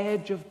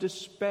edge of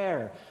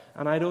despair.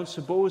 And I don't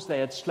suppose they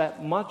had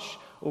slept much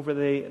over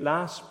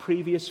the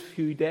previous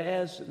few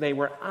days. They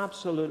were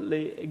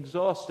absolutely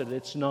exhausted.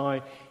 It's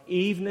now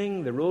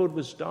evening. The road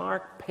was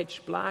dark,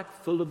 pitch black,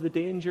 full of the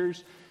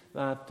dangers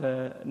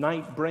that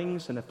night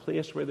brings in a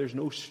place where there's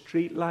no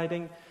street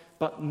lighting.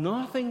 But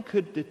nothing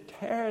could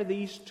deter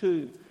these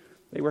two.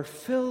 They were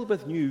filled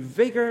with new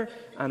vigor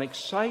and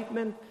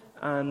excitement,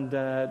 and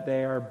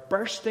they are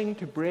bursting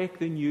to break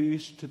the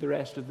news to the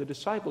rest of the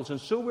disciples. And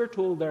so we're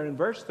told there in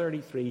verse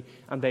 33,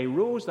 and they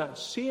rose that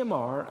same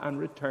hour and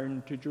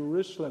returned to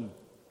Jerusalem.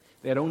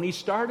 They had only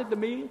started the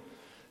meal,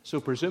 so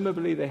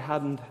presumably they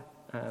hadn't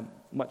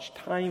much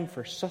time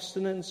for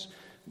sustenance,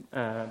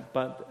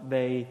 but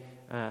they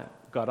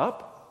got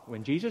up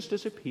when Jesus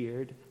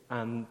disappeared,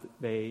 and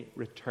they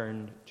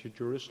returned to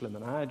Jerusalem.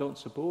 And I don't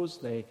suppose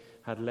they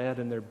had lead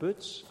in their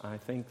boots. I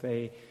think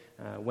they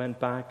went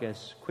back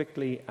as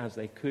quickly as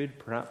they could,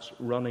 perhaps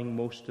running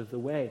most of the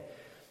way.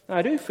 Now,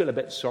 I do feel a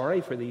bit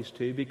sorry for these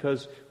two,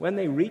 because when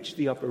they reach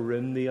the upper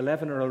room, the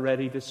 11 are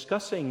already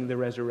discussing the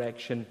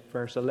resurrection.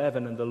 Verse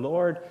 11, and the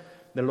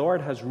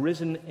Lord has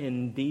risen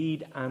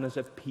indeed and has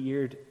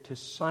appeared to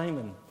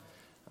Simon.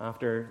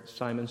 After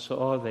Simon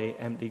saw the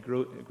empty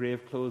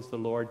grave clothes, the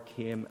Lord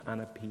came and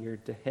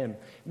appeared to him.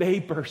 They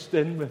burst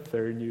in with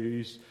their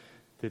news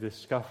to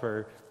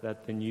discover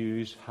that the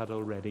news had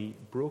already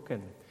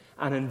broken.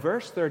 And in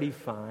verse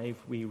 35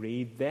 we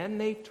read, then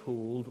they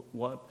told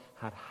what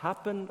had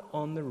happened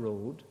on the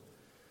road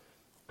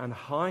and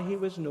how he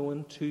was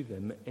known to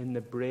them in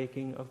the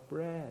breaking of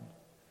bread.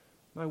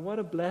 Now what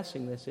a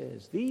blessing this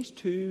is. These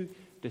two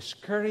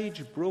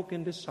discouraged,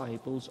 broken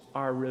disciples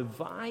are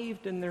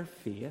revived in their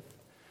faith.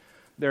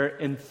 Their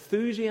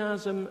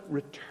enthusiasm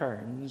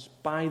returns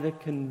by the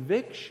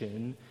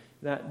conviction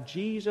that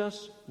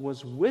Jesus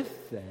was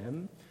with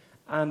them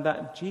and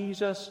that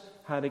Jesus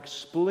had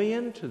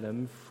explained to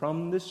them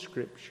from the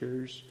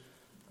Scriptures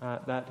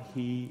that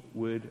he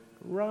would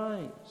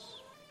rise.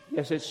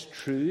 Yes, it's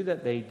true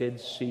that they did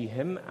see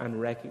him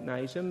and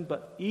recognize him,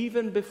 but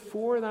even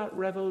before that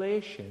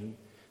revelation,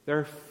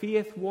 their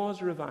faith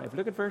was revived.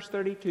 Look at verse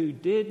 32.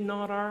 Did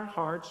not our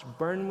hearts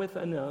burn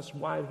within us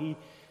while he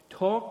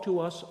talked to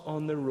us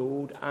on the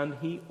road and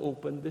he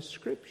opened the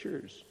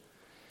Scriptures?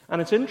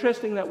 And it's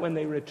interesting that when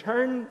they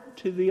return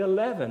to the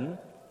 11,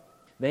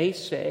 they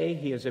say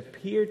he has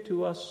appeared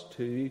to us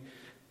too,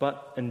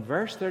 but in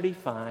verse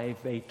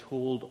 35 they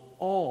told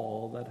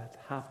all that had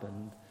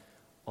happened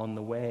on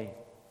the way.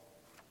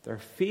 Their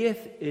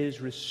faith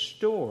is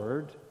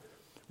restored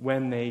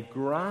when they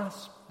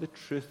grasp the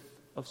truth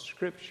of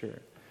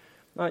Scripture.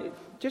 Now,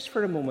 just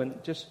for a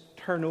moment, just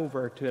turn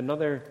over to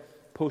another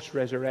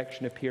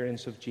post-resurrection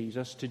appearance of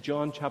Jesus, to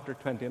John chapter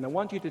 20. And I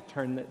want you to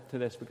turn to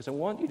this because I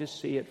want you to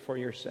see it for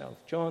yourself.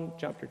 John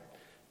chapter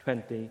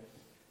 20.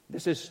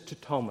 This is to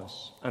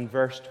Thomas and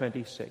verse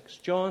 26.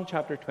 John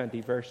chapter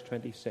 20, verse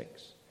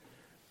 26.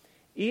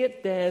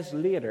 8 days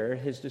later,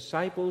 his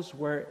disciples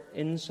were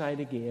inside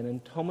again,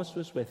 and Thomas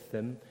was with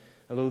them.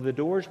 Although the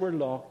doors were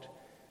locked,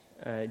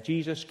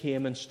 Jesus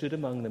came and stood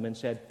among them and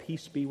said,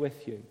 "Peace be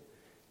with you."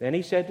 Then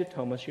he said to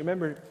Thomas, you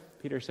remember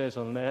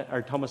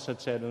Thomas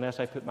had said, unless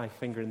I put my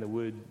finger in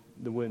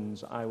the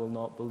wounds, I will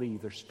not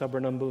believe. There's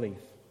stubborn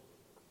unbelief.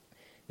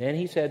 Then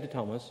he said to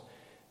Thomas,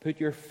 "Put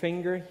your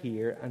finger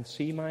here and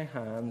see my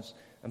hands,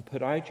 and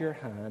put out your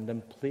hand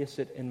and place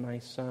it in my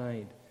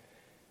side.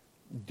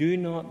 Do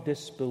not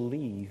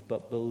disbelieve,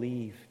 but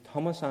believe."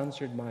 Thomas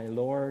answered, "My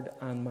Lord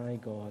and my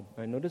God."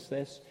 Now notice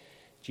this.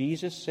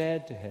 Jesus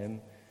said to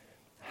him,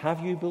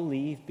 "Have you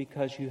believed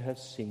because you have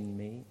seen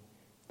me?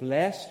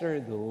 Blessed are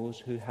those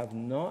who have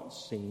not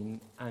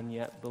seen and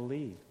yet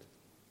believed."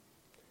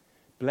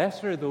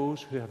 Blessed are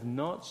those who have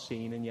not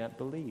seen and yet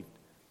believed.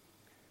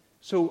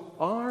 So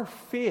our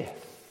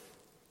faith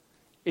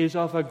is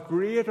of a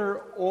greater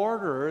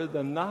order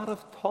than that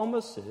of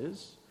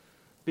Thomas's,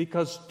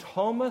 because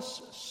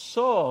Thomas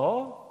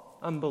saw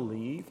and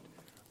believed.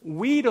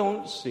 We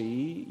don't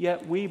see,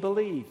 yet we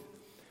believe.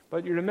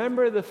 But you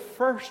remember the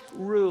first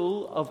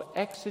rule of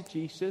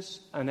exegesis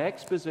and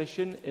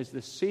exposition is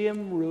the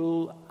same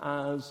rule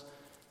as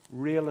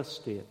real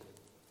estate.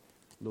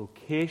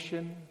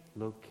 Location,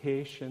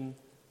 location,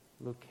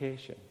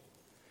 location.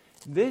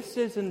 This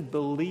isn't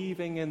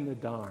believing in the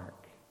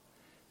dark.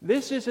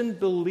 This isn't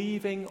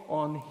believing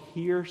on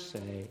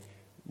hearsay.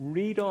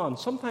 Read on.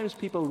 Sometimes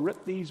people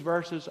rip these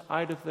verses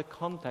out of the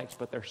context,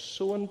 but they're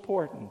so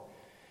important.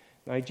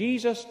 Now,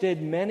 Jesus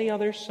did many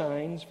other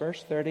signs,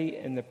 verse 30,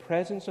 in the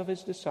presence of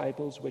his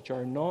disciples, which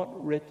are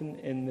not written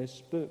in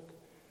this book.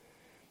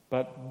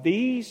 But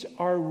these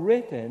are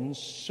written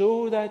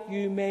so that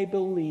you may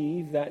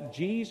believe that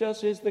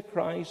Jesus is the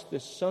Christ, the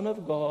Son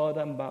of God,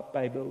 and that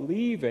by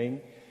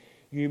believing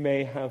you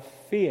may have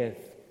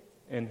faith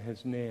in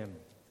his name.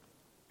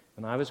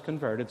 When I was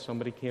converted,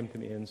 somebody came to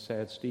me and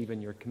said,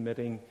 Stephen, you're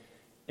committing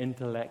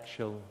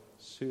intellectual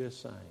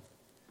suicide.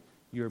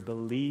 You're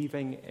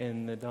believing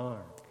in the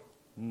dark.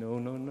 No,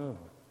 no, no.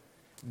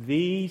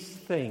 These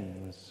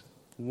things,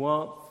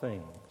 what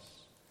things?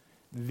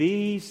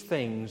 These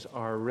things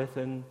are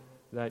written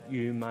that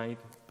you might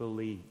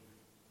believe.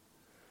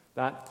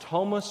 That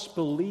Thomas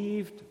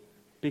believed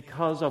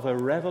because of a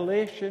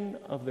revelation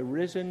of the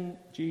risen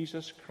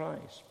Jesus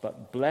Christ.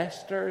 But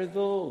blessed are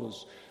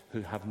those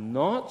who have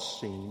not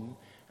seen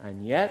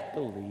and yet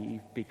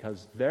believe,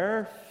 because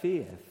their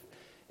faith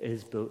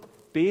is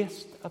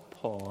based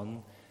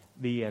upon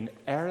the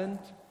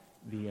inerrant,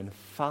 the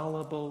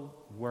infallible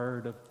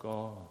Word of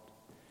God.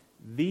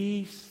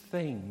 These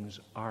things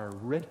are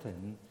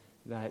written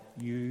that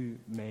you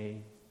may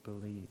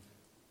believe.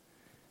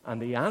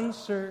 And the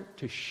answer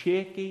to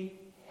shaky,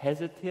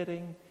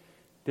 hesitating,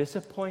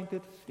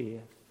 disappointed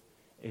faith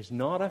is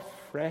not a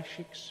fresh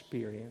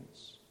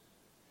experience,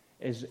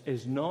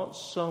 is not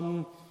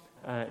some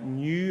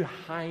new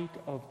height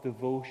of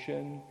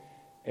devotion.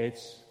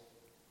 It's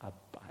a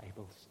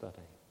Bible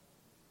study.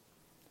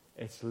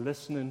 It's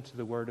listening to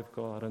the Word of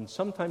God. And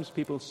sometimes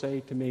people say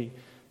to me,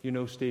 you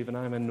know, Stephen,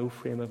 I'm in no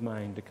frame of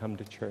mind to come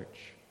to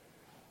church.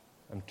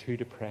 I'm too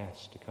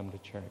depressed to come to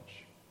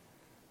church.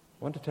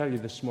 I want to tell you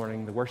this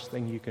morning, the worst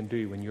thing you can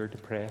do when you're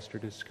depressed or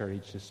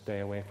discouraged is stay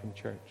away from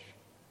church.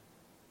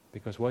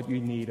 Because what you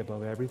need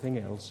above everything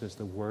else is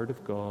the Word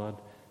of God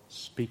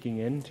speaking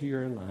into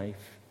your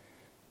life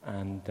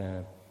and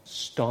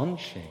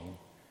staunching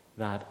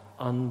that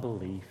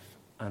unbelief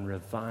and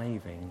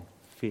reviving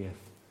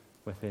faith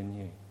within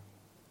you.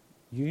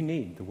 You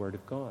need the Word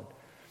of God.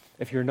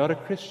 If you're not a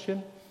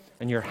Christian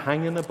and you're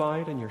hanging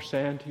about and you're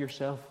saying to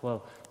yourself,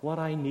 well, what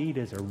I need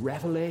is a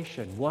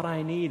revelation. What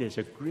I need is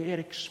a great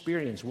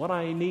experience. What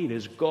I need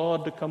is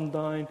God to come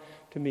down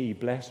to me.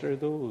 Blessed are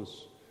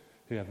those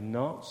who have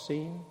not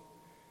seen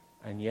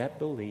and yet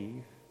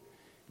believe.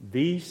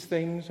 These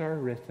things are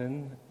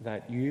written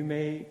that you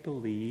may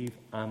believe,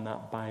 and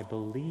that by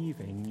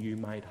believing you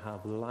might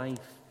have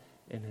life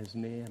in his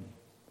name.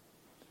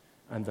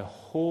 And the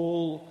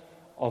whole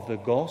of the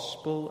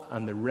gospel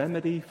and the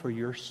remedy for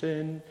your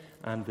sin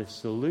and the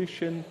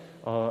solution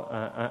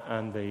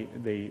and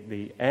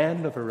the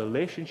end of a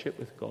relationship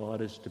with God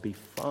is to be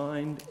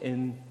found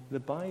in the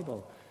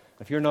Bible.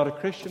 If you're not a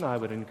Christian, I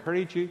would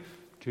encourage you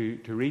to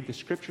read the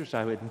Scriptures.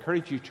 I would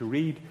encourage you to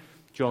read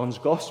John's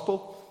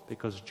Gospel,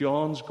 because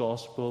John's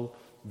Gospel,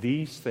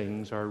 these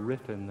things are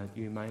written that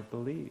you might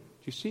believe.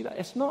 Do you see that?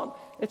 It's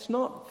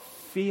not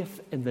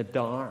faith in the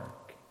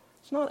dark.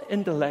 It's not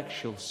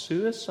intellectual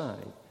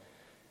suicide.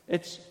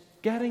 It's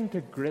getting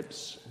to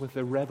grips with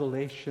the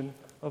revelation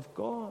of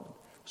God.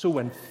 So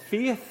when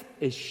faith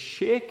is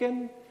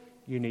shaken,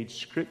 you need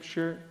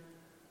Scripture.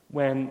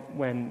 When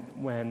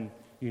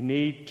you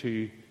need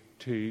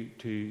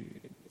to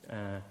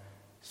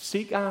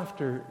seek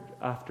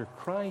after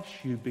Christ,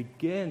 you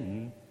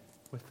begin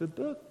with the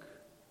book.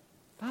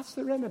 That's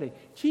the remedy.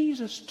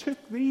 Jesus took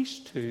these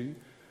two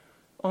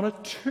on a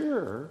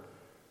tour,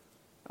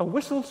 a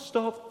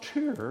whistle-stop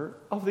tour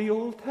of the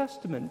Old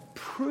Testament,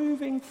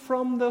 proving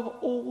from the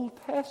Old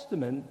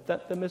Testament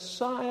that the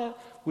Messiah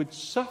would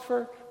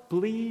suffer,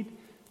 bleed,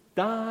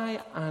 die,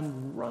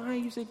 and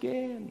rise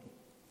again.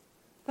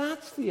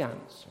 That's the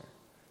answer.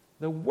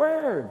 The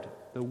Word,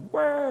 the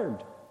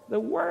Word, the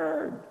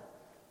Word.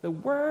 The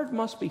Word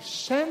must be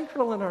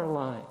central in our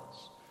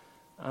lives,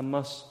 and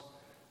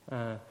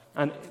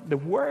the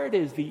Word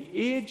is the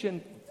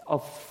agent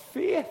of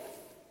faith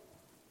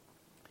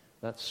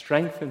that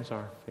strengthens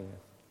our faith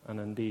and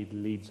indeed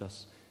leads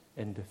us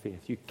into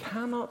faith. You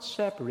cannot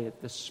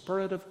separate the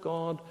Spirit of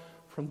God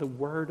from the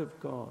Word of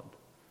God.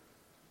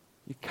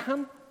 You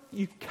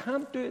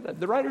can't do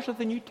that. The writers of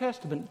the New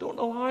Testament don't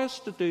allow us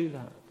to do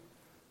that,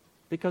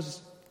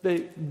 because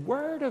the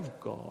Word of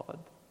God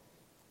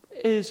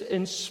is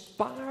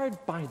inspired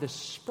by the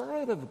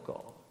Spirit of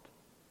God,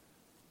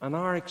 and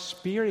our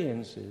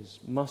experiences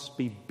must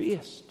be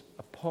based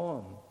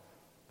upon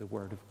the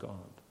Word of God.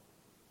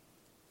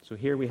 So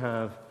here we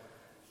have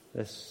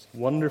this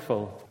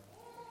wonderful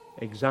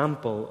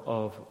example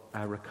of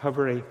a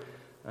recovery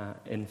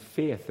in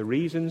faith. The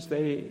reasons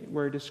they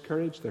were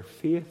discouraged: their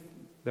faith,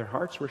 their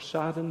hearts were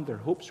saddened, their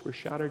hopes were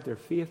shattered, their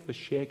faith was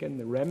shaken.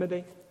 The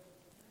remedy,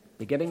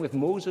 beginning with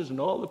Moses and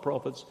all the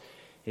prophets,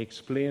 he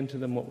explained to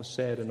them what was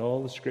said in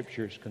all the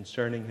Scriptures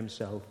concerning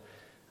himself,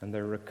 and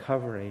their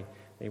recovery.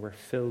 They were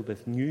filled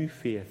with new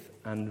faith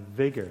and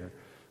vigor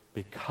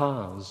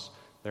because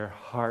their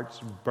hearts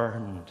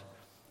burned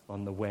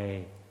on the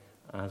way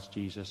as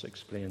Jesus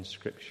explained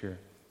Scripture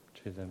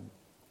to them.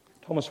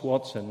 Thomas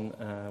Watson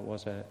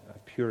was a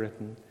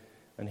Puritan,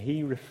 and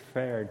he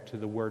referred to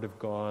the Word of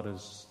God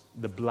as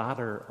the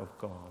bladder of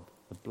God,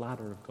 the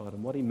bladder of God.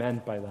 And what he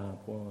meant by that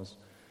was,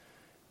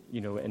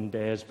 in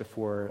days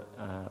before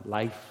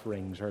life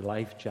rings or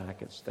life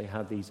jackets, they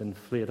had these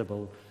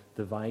inflatable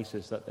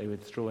devices that they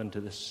would throw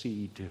into the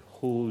sea to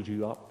hold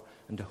you up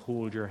and to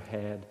hold your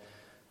head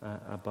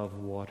above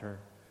water.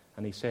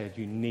 And he said,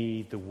 you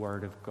need the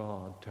Word of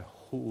God to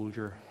hold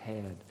your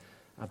head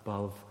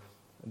above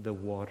the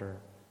water.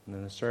 And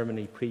in a sermon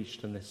he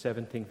preached on the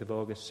 17th of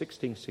August,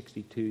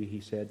 1662, he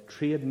said,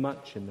 trade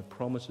much in the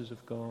promises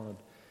of God.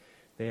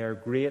 They are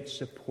great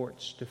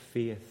supports to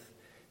faith.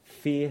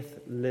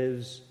 Faith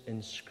lives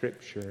in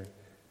Scripture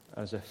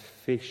as a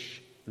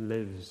fish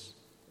lives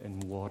in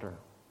water.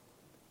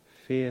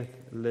 Faith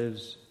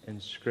lives in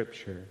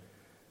Scripture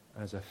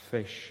as a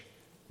fish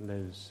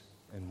lives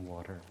in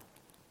water.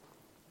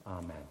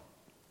 Amen.